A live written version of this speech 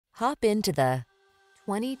Hop into the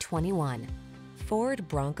 2021 Ford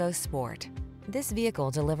Bronco Sport. This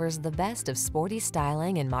vehicle delivers the best of sporty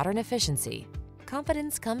styling and modern efficiency.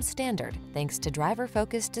 Confidence comes standard thanks to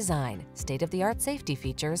driver-focused design, state-of-the-art safety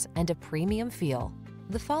features, and a premium feel.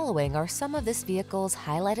 The following are some of this vehicle's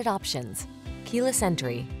highlighted options: keyless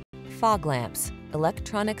entry, fog lamps,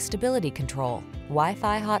 electronic stability control,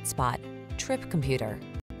 Wi-Fi hotspot, trip computer,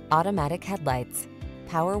 automatic headlights,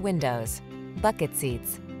 power windows, bucket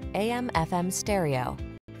seats, AM/FM stereo,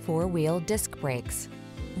 four-wheel disc brakes.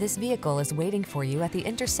 This vehicle is waiting for you at the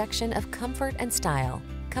intersection of comfort and style.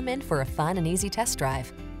 Come in for a fun and easy test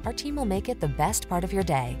drive. Our team will make it the best part of your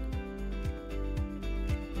day.